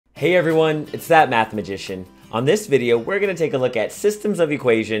Hey everyone, it's that Math Magician. On this video, we're going to take a look at systems of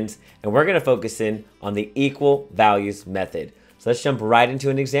equations and we're going to focus in on the equal values method. So let's jump right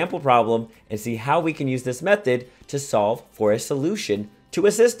into an example problem and see how we can use this method to solve for a solution to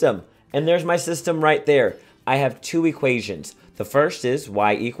a system. And there's my system right there. I have two equations. The first is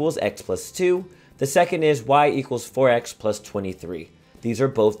y equals x plus 2. The second is y equals 4x plus 23. These are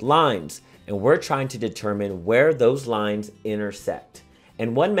both lines, and we're trying to determine where those lines intersect.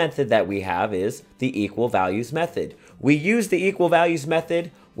 And one method that we have is the equal values method. We use the equal values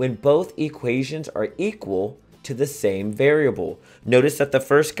method when both equations are equal to the same variable. Notice that the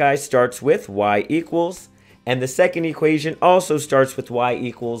first guy starts with y equals, and the second equation also starts with y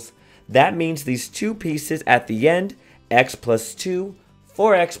equals. That means these two pieces at the end, x plus 2,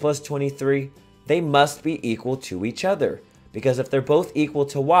 4x plus 23, they must be equal to each other. Because if they're both equal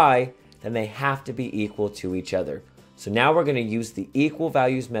to y, then they have to be equal to each other. So now we're going to use the equal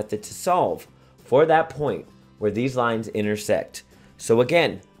values method to solve for that point where these lines intersect. So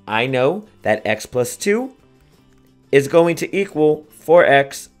again, I know that x plus 2 is going to equal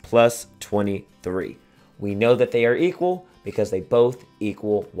 4x plus 23. We know that they are equal because they both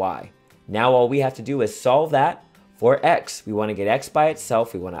equal y. Now all we have to do is solve that for x. We want to get x by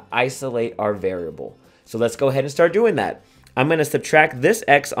itself. We want to isolate our variable. So let's go ahead and start doing that. I'm going to subtract this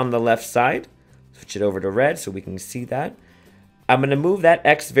x on the left side. Switch it over to red so we can see that. I'm going to move that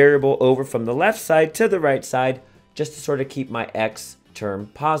x variable over from the left side to the right side just to sort of keep my x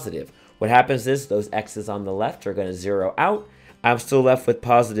term positive. What happens is those x's on the left are going to zero out. I'm still left with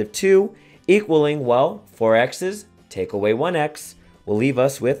positive 2 equaling, well, 4x's, take away 1x, will leave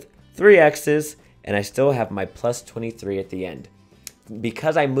us with 3x's, and I still have my plus 23 at the end.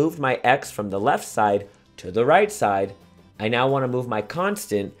 Because I moved my x from the left side to the right side, I now want to move my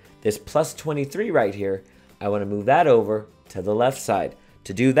constant, this plus 23 right here, I want to move that over to the left side.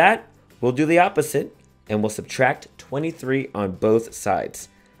 To do that, we'll do the opposite, and we'll subtract 23 on both sides.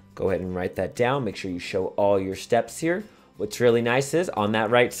 Go ahead and write that down. Make sure you show all your steps here. What's really nice is on that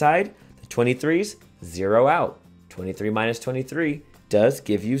right side, the 23's zero out. 23 minus 23 does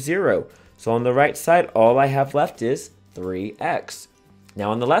give you 0. So on the right side, all I have left is 3x.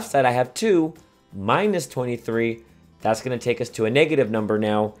 Now on the left side, I have 2 minus 23. That's going to take us to a negative number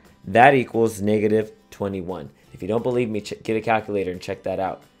now. That equals negative 21. If you don't believe me, get a calculator and check that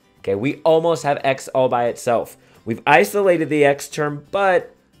out. Okay, we almost have x all by itself. We've isolated the x term,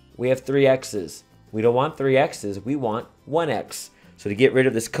 but we have 3x's. We don't want 3x's, we want 1x. So to get rid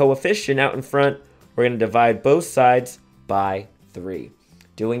of this coefficient out in front, we're going to divide both sides by 3.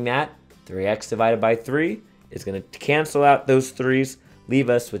 Doing that, 3x divided by 3 is going to cancel out those 3's, leave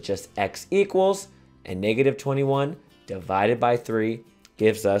us with just x equals, and negative 21 divided by 3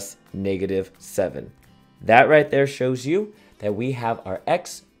 gives us negative 7. That right there shows you that we have our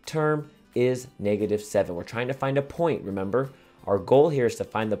x term is negative 7. We're trying to find a point, remember? Our goal here is to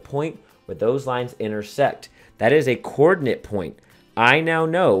find the point where those lines intersect. That is a coordinate point. I now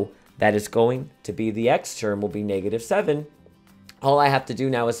know that it's going to be the x term will be negative 7. All I have to do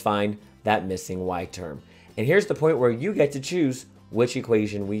now is find that missing y term. And here's the point where you get to choose which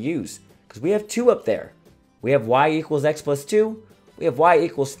equation we use. Because we have 2 up there. We have y equals x plus 2. We have y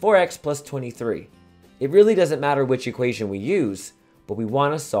equals 4x plus 23. It really doesn't matter which equation we use, but we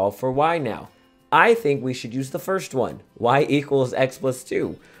want to solve for y now. I think we should use the first one, y equals x plus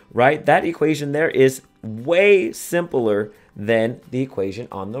 2, right? That equation there is way simpler than the equation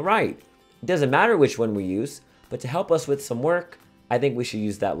on the right. It doesn't matter which one we use, but to help us with some work, I think we should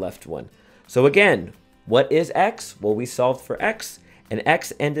use that left one. So again, what is x? Well, we solved for x, and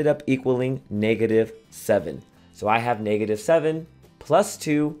x ended up equaling negative 7. So I have negative 7 plus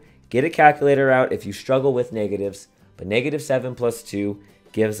 2. Get a calculator out if you struggle with negatives, but negative 7 plus 2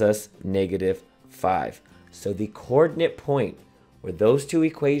 gives us negative 5. So the coordinate point where those two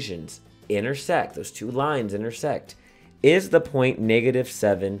equations intersect, those two lines intersect, is the point negative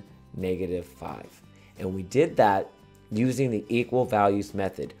 7, negative 5. And we did that using the equal values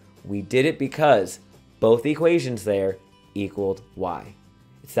method. We did it because both equations there equaled y.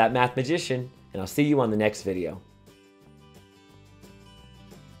 It's that Math Magician, and I'll see you on the next video.